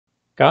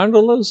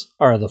Gondolas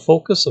are the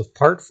focus of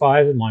part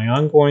 5 of my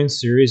ongoing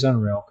series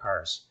on rail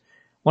cars.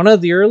 One of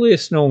the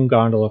earliest known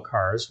gondola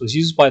cars was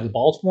used by the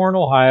Baltimore and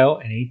Ohio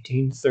in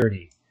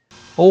 1830.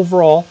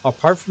 Overall,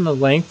 apart from the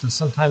length and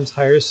sometimes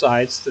higher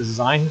sides, the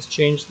design has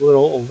changed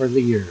little over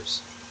the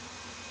years.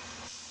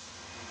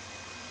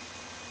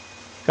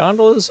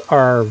 Gondolas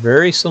are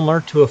very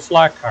similar to a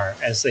flat car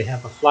as they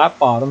have a flat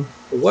bottom,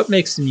 but what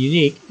makes them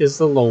unique is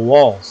the low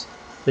walls.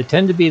 They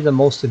tend to be the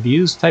most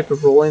abused type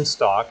of rolling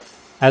stock,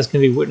 as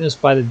can be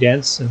witnessed by the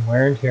dents and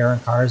wear and tear on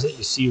cars that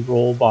you see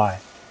roll by,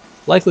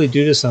 likely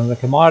due to some of the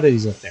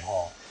commodities that they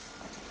haul.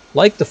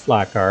 Like the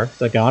flat car,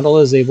 the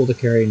gondola is able to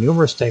carry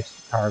numerous types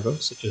of cargo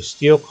such as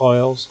steel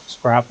coils,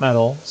 scrap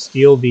metal,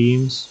 steel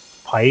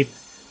beams, pipe,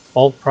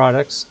 bulk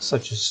products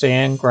such as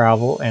sand,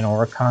 gravel, and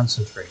ore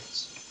concentrates.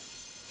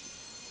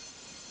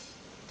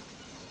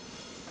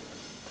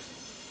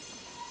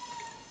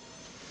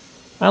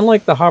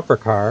 Unlike the hopper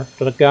car,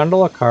 the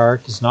gondola car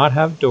does not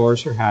have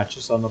doors or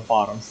hatches on the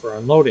bottom for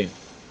unloading.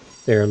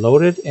 They are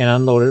loaded and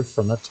unloaded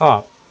from the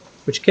top,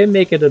 which can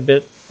make it a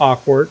bit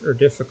awkward or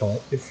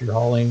difficult if you're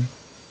hauling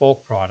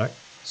bulk product,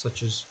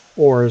 such as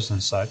ores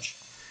and such,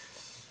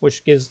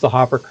 which gives the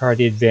hopper car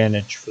the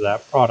advantage for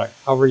that product.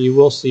 However, you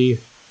will see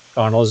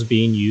gondolas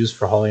being used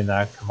for hauling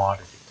that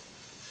commodity.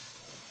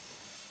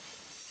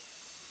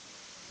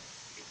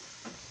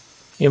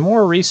 In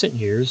more recent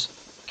years,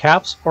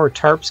 caps or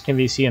tarps can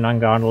be seen on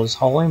gondolas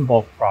hauling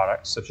bulk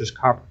products such as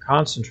copper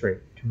concentrate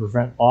to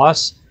prevent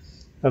loss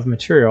of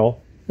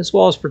material as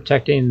well as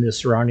protecting the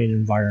surrounding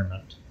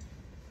environment.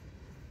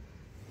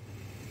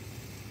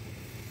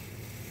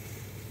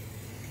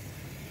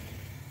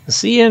 The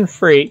CN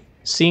freight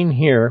seen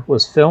here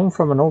was filmed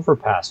from an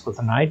overpass with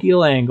an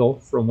ideal angle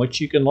from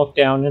which you can look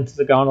down into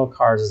the gondola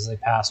cars as they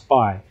pass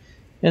by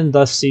and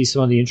thus see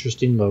some of the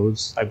interesting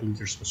loads. I believe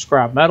there's some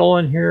scrap metal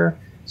in here,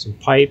 some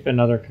pipe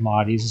and other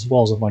commodities, as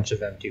well as a bunch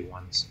of empty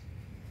ones.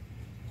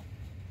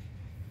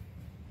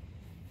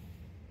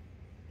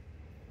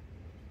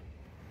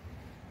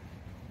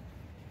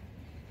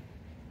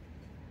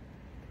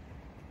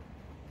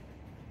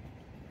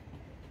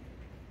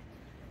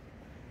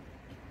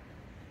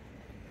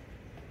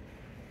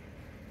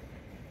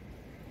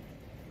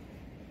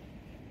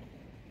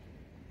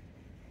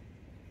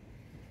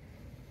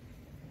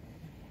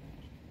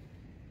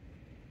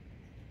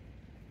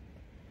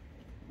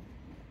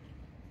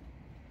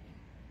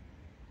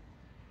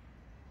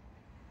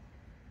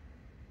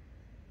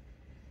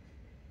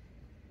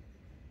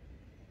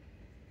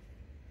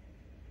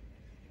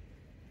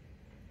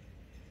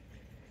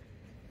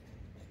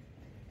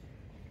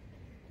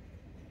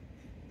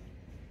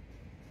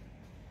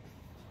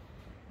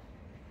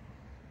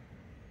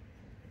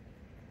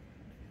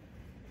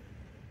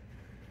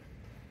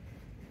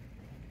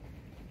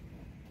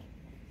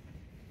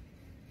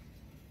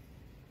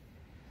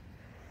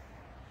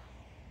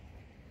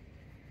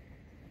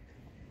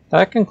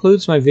 That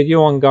concludes my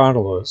video on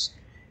gondolas.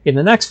 In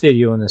the next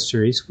video in this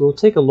series, we will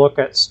take a look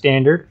at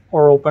standard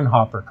or open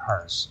hopper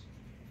cars.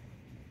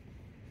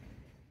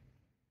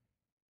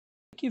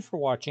 Thank you for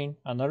watching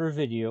another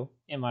video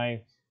in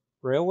my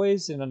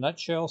Railways in a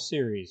Nutshell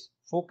series,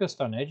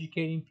 focused on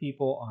educating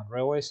people on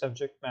railway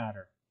subject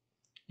matter.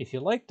 If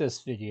you like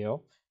this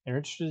video and are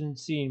interested in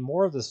seeing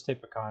more of this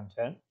type of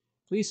content,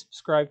 please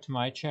subscribe to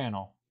my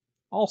channel.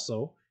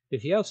 Also,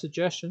 if you have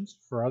suggestions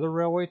for other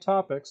railway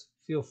topics,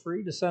 feel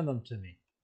free to send them to me.